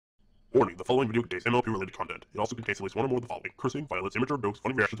Warning, the following video contains MLP-related content. It also contains at least one or more of the following: cursing, violence, immature jokes,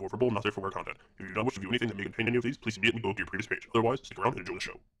 funny reactions, or verbal not safe for work content. If you do not wish to view anything that may contain any of these, please immediately go to your previous page. Otherwise, stick around and enjoy the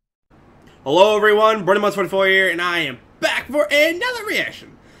show. Hello everyone, Brony24 here, and I am back for another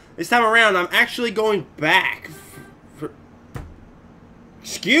reaction. This time around, I'm actually going back for...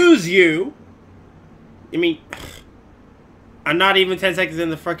 Excuse you! I mean, I'm not even 10 seconds in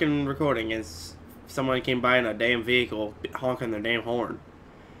the fucking recording as someone came by in a damn vehicle honking their damn horn.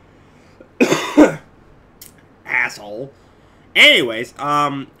 Asshole. Anyways,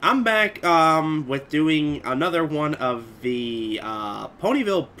 I'm back, with doing another one of the,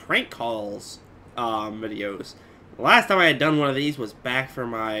 Ponyville prank calls, videos. The last time I had done one of these was back for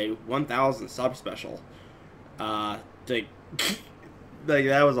my 1,000 sub special. Like,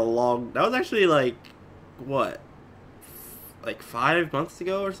 that was actually, like, what? Like 5 months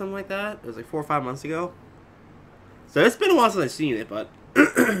ago or something like that? It was like 4 or 5 months ago. So it's been a while since I've seen it, but...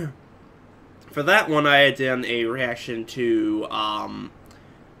 For that one, I had done a reaction to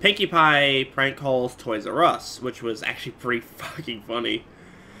Pinkie Pie Prank Calls Toys R Us, which was actually pretty fucking funny.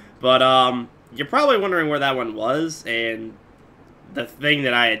 But you're probably wondering where that one was, and the thing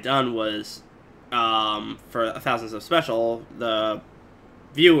that I had done was for 1,000 sub special, the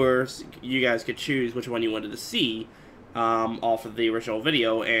viewers, you guys could choose which one you wanted to see off of the original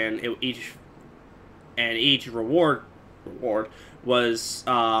video, and each reward was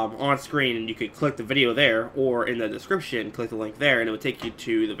on screen, and you could click the video there, or in the description, click the link there, and it would take you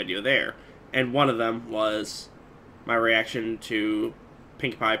to the video there. And one of them was my reaction to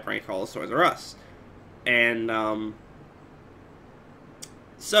Pinkie Pie Prank Calls Toys R Us. And,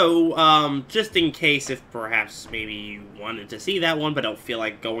 just in case if perhaps maybe you wanted to see that one, but don't feel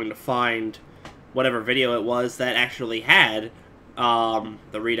like going to find whatever video it was that actually had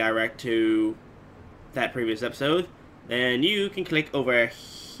the redirect to that previous episode, then you can click over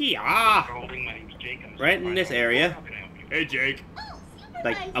here, right in this area. Hey, Jake.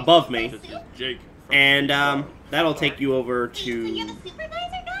 Like, above me. This is Jake. And, that'll take you over to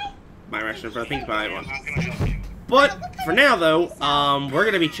my reaction for the Pinkie Pie one. But, for now, though, we're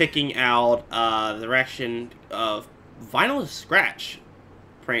gonna be checking out, the reaction of Vinyl Scratch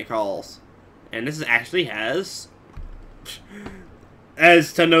Prank Calls. And this actually has...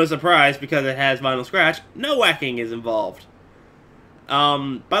 As to no surprise, because it has Vinyl Scratch, no whacking is involved.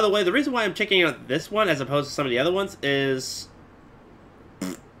 By the way, the reason why I'm checking out this one as opposed to some of the other ones is...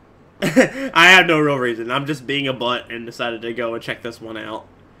 I have no real reason. I'm just being a butt and decided to go and check this one out.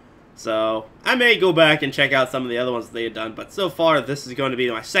 So, I may go back and check out some of the other ones they had done, but so far, this is going to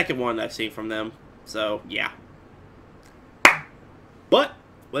be my second one I've seen from them. So, yeah. But,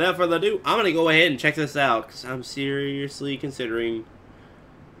 without further ado, I'm going to go ahead and check this out, because I'm seriously considering...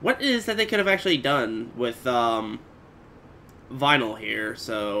 what is that they could have actually done with, Vinyl here?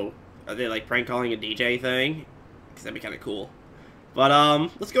 So, are they, like, prank calling a DJ thing? Because that'd be kind of cool. But,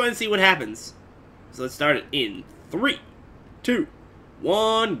 let's go ahead and see what happens. So, let's start it in 3, 2,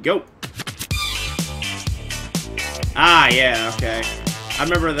 1, go! Ah, yeah, okay. I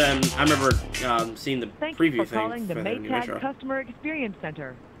remember seeing the preview thing for calling the the new MAYTAG intro. Customer Experience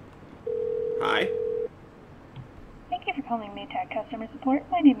Center. Hi. Thank you for calling MAYTAG Customer Support.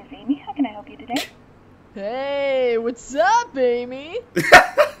 My name is Amy. How can I help you today? Hey, what's up, Amy?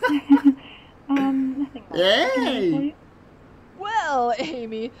 Nothing much. Hey! Well,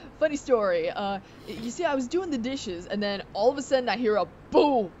 Amy, funny story. You see, I was doing the dishes, and then all of a sudden I hear a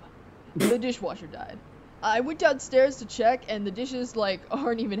boom! The dishwasher died. I went downstairs to check, and the dishes, like,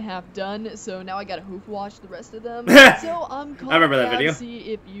 aren't even half done, so now I gotta hoof wash the rest of them. So I'm calling I remember that down video. to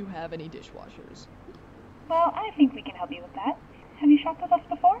see if you have any dishwashers. Well, I think we can help you with that. Have you shopped with us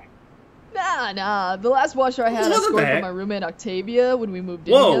before? Nah. The last washer I had, I What the scored heck? from my roommate Octavia when we moved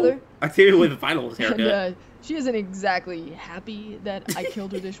in Whoa! together. Octavia with the Vinyl haircut. And she isn't exactly happy that I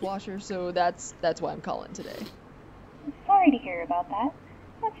killed her dishwasher, so that's why I'm calling today. I'm sorry to hear about that.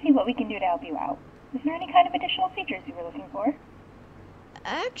 Let's see what we can do to help you out. Is there any kind of additional features you were looking for?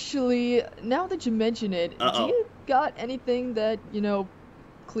 Actually, now that you mention it, do you got anything that, you know,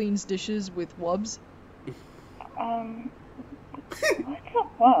 cleans dishes with wubs? What's a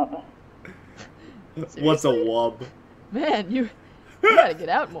wub? What's a wub? Man, you gotta get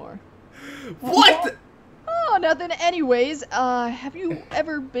out more. What? Oh, nothing. Anyways, have you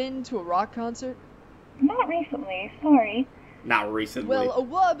ever been to a rock concert? Not recently, sorry. Not recently. Well, a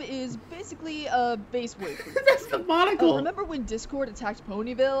wub is basically a bass wave. That's the monocle. Remember when Discord attacked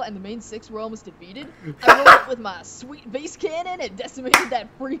Ponyville and the main 6 were almost defeated? I rolled up with my sweet bass cannon and decimated that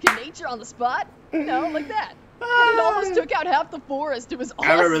freak of nature on the spot. You know, like that. And it almost took out half the forest. It was awesome.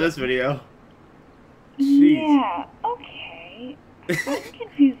 I remember this video. Yeah, okay. I'm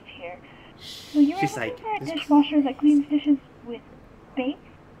confused here. So you were She's looking like, for a dishwasher that cleans dishes with base?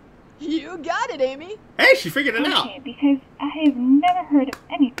 You got it, Amy. hey, she figured it out. Okay, because I have never heard of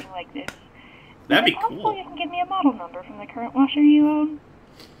anything like this. That'd be Is it possible cool. you can give me a model number from the current washer you own?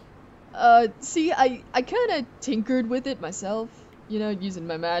 See, I kind of tinkered with it myself. You know, using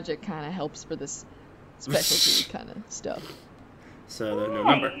my magic kind of helps for this specialty kind of stuff. So there's no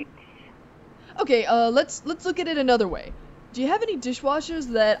number. Right. Okay, let's look at it another way. Do you have any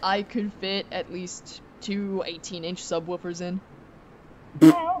dishwashers that I could fit at least two 18-inch subwoofers in?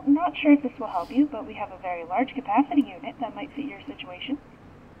 Well, not sure if this will help you, but we have a very large capacity unit that might fit your situation.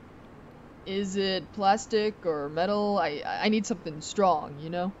 Is it plastic or metal? I need something strong, you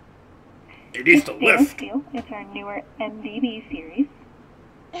know? It needs It's to stainless lift. steel. It's our newer MDB series.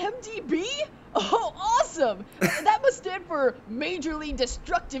 MDB? Oh, awesome! That must stand for Majorly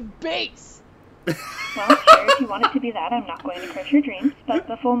Destructive Base. Well, sure, if you want it to be that, I'm not going to crush your dreams, but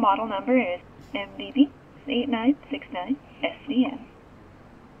the full model number is MDB 8969 SDN.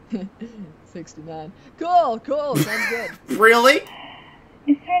 69. Cool, sounds good. Really?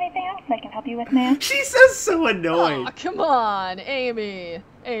 Is there anything else I can help you with, ma'am? She says so annoying. Aw, come on, Amy.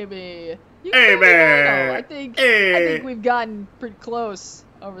 You Amy. can know. I think Hey. we've gotten pretty close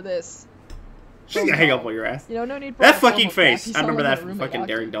over this. She's gonna hang up on your ass. You know, no need for That all the fucking formal crap. face. You I sound remember like that my from roommate fucking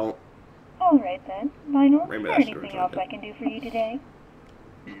doctor. Daring Don't. Alright then. Vinyl, is Rainbow there Dash anything Story else Content. I can do for you today?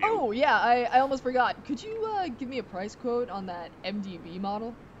 Oh, yeah, I almost forgot. Could you give me a price quote on that MDB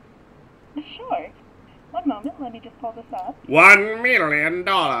model? Sure. One moment, let me just pull this up. $1 million.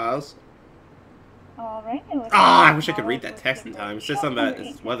 Alright. I wish I could read that text in time. It says something about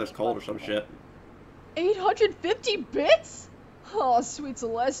this weather's cold or some shit. 850 bits? Oh, sweet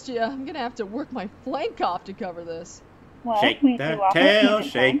Celestia, I'm gonna have to work my flank off to cover this. Well, Shake we that do offer tail, payment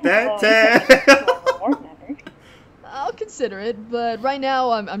shake plans, that so you can tail. use your reward members. I'll consider it, but right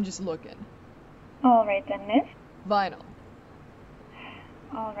now I'm just looking. Alright then, miss. Vinyl.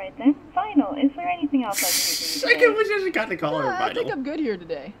 Alright then. Vinyl, is there anything else I can do for I you can today? wish I got to call her I think Vinyl. I'm good here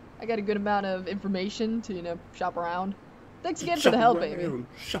today. I got a good amount of information to, shop around. Thanks again for the help, Amy.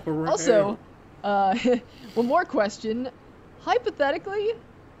 Shop around. Also, one more question. Hypothetically,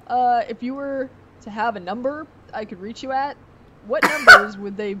 if you were to have a number I could reach you at, what numbers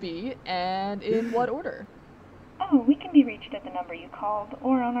would they be, and in what order? Oh, we can be reached at the number you called,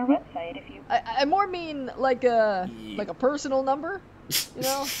 or on our website if you... I more mean like a personal number, you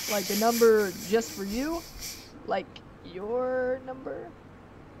know, like a number just for you, like your number.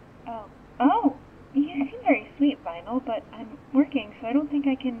 Oh, you seem very sweet, Vinyl, but I'm working, so I don't think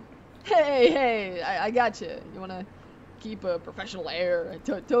I can... Hey, I got you. You wanna keep a professional air? I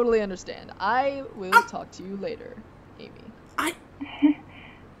totally understand. I will talk to you later, Amy.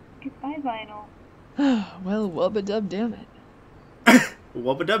 Goodbye, Vinyl. Well, wubba-dub, damn it.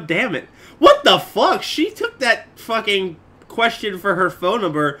 Wubba-dub, damn it. What the fuck? She took that fucking question for her phone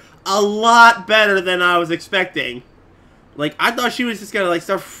number a lot better than I was expecting. Like, I thought she was just gonna, like,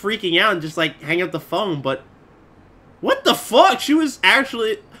 start freaking out and just, like, hang up the phone, but... What the fuck? She was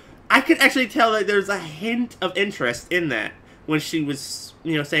actually... I could actually tell that there's a hint of interest in that when she was,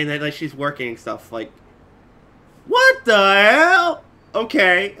 saying that, like, she's working and stuff, like... What the hell?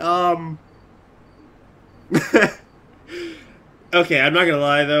 Okay, Okay, I'm not gonna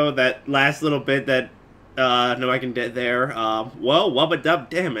lie, though, that last little bit that, I can get there, well, wubba-dub,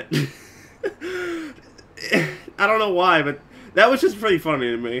 damn it. I don't know why, but that was just pretty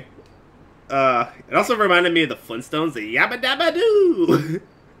funny to me. It also reminded me of the Flintstones, the yabba-dabba-doo!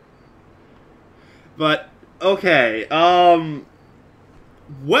 But, okay, well,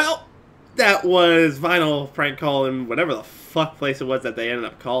 that was Vinyl prank calling whatever the fuck place it was that they ended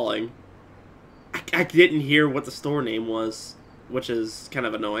up calling. I didn't hear what the store name was, which is kind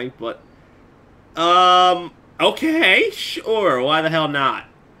of annoying, but, okay, sure, why the hell not?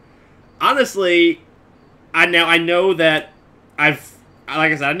 Honestly, I know that like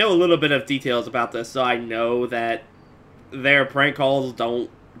I said, I know a little bit of details about this, so I know that their prank calls don't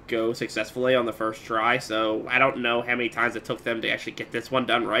go successfully on the first try, so I don't know how many times it took them to actually get this one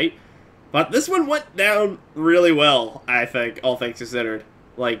done right. But this one went down really well, I think, all things considered.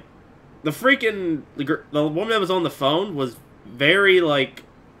 Like, the woman that was on the phone was very, like,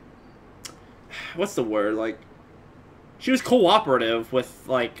 what's the word? Like, she was cooperative with,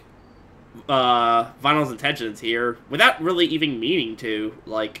 like, Vinyl's intentions here, without really even meaning to.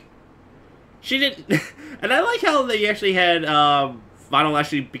 Like, she didn't... And I like how they actually had, Vinyl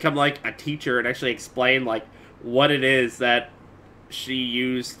actually become, like, a teacher and actually explain, like, what it is that she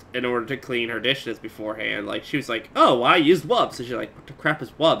used in order to clean her dishes beforehand. Like, she was like, oh, well, I used wubs. So she's like, what the crap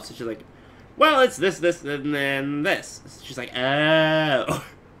is wubs? So she's like, well, it's this, and then this. She's like, oh.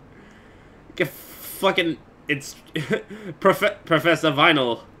 fucking... It's... Professor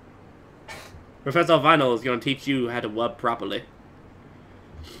Vinyl. Professor Vinyl is gonna teach you how to web properly.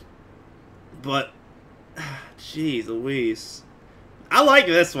 But... Jeez Louise. I like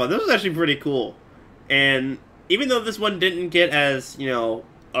this one. This was actually pretty cool. And even though this one didn't get as, you know,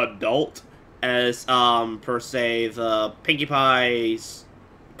 adult as, per se, the Pinkie Pie's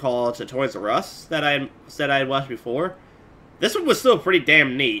call to Toys R Us that I said I'd watched before, this one was still pretty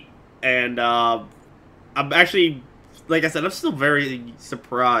damn neat. And, I'm actually, like I said, I'm still very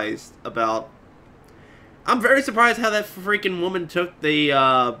surprised about... I'm very surprised how that freaking woman took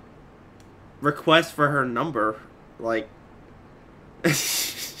the, request for her number. Like...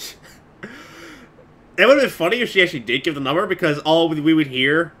 It would have been funny if she actually did give the number, because all we would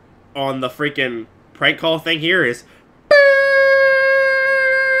hear on the freaking prank call thing here is...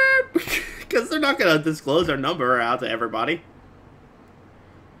 Because they're not going to disclose their number out to everybody.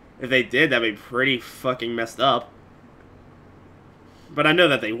 If they did, that'd be pretty fucking messed up. But I know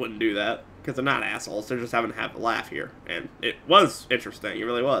that they wouldn't do that, because they're not assholes. They're just having to have a laugh here. And it was interesting. It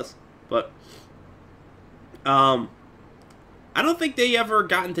really was. But, I don't think they ever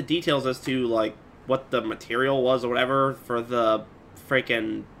got into details as to, like, what the material was or whatever for the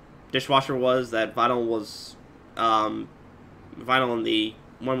freaking dishwasher was that Vinyl was, Vinyl and the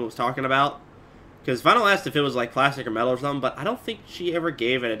one was talking about. Because Vinyl asked if it was, like, plastic or metal or something, but I don't think she ever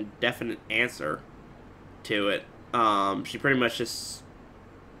gave a definite answer to it. She pretty much just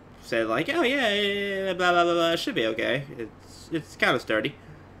said, like, oh, yeah, blah, blah, blah, blah, it should be okay. It's kind of sturdy.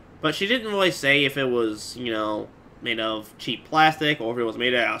 But she didn't really say if it was, you know, made of cheap plastic or if it was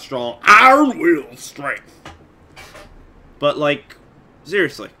made out of strong iron will strength. But, like,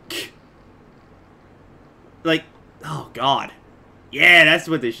 seriously. Like, oh, God. Yeah, that's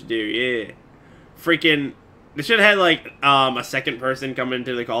what they should do, yeah. Freaking, they should have had, like, a second person come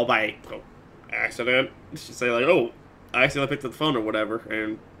into the call by accident. Just say, like, oh, I accidentally picked up the phone or whatever,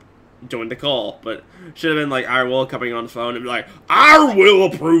 and joined the call. But should have been, like, Iron Will coming on the phone and be like, Iron Will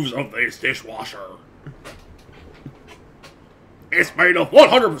approves of this dishwasher. It's made of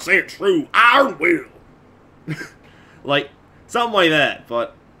 100% true Iron Will. Like, something like that,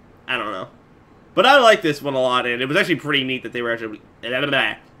 but I don't know. But I like this one a lot, and it was actually pretty neat that they were actually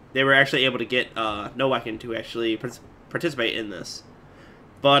able to get Nowakin to actually participate in this.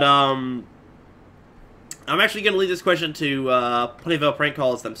 But I'm actually going to leave this question to Ponyville Prank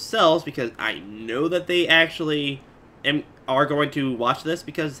Calls themselves, because I know that they actually are going to watch this,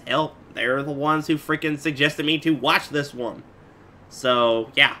 because hell, they're the ones who freaking suggested me to watch this one. So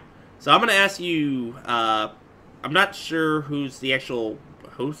yeah, so I'm going to ask you, I'm not sure who's the actual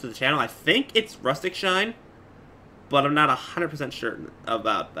host of the channel. I think it's Rustic Shine, but I'm not 100% sure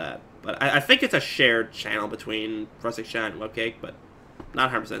about that. But I think it's a shared channel between Rustic Shine and Webcake, but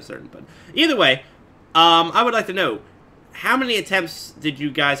not 100% certain. But either way, I would like to know, how many attempts did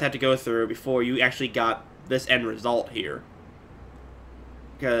you guys have to go through before you actually got this end result here?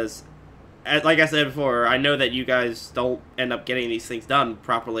 Because, like I said before, I know that you guys don't end up getting these things done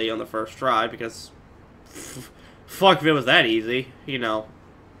properly on the first try, because fuck if it was that easy, you know,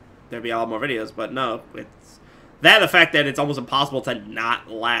 there'd be a lot more videos. But no, it's that, the fact that it's almost impossible to not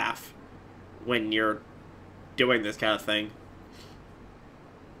laugh when you're doing this kind of thing.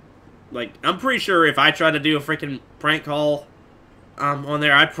 Like, I'm pretty sure if I tried to do a freaking prank call on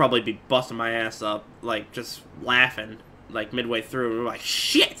there, I'd probably be busting my ass up, like, just laughing, like, midway through, and we're like,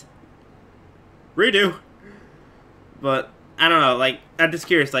 shit! Redo! But, I don't know, like, I'm just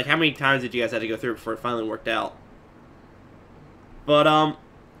curious, like, how many times did you guys have to go through before it finally worked out? But,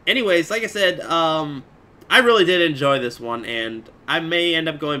 anyways, like I said, I really did enjoy this one, and I may end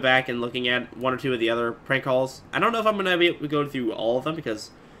up going back and looking at one or two of the other prank calls. I don't know if I'm going to be able to go through all of them,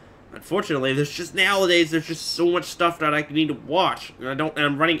 because unfortunately, there's just so much stuff that I need to watch, and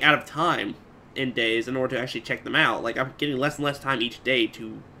I'm running out of time in days in order to actually check them out. Like, I'm getting less and less time each day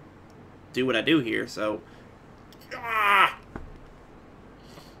to do what I do here, so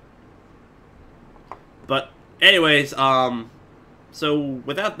But anyways, so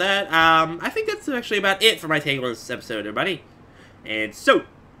without that, I think that's actually about it for my take on this episode, everybody. And so,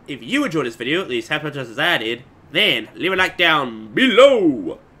 if you enjoyed this video, at least half as much as I did, then leave a like down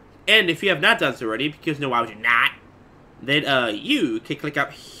below. And if you have not done so already, because no, why would you not? Then you can click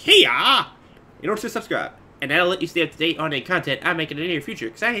up here in order to subscribe. And that'll let you stay up to date on any content I make in the near future,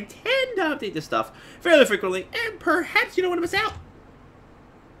 because I intend to update this stuff fairly frequently, and perhaps you don't want to miss out.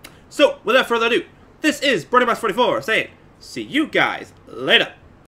 So, without further ado, this is Brony 44 saying, see you guys later.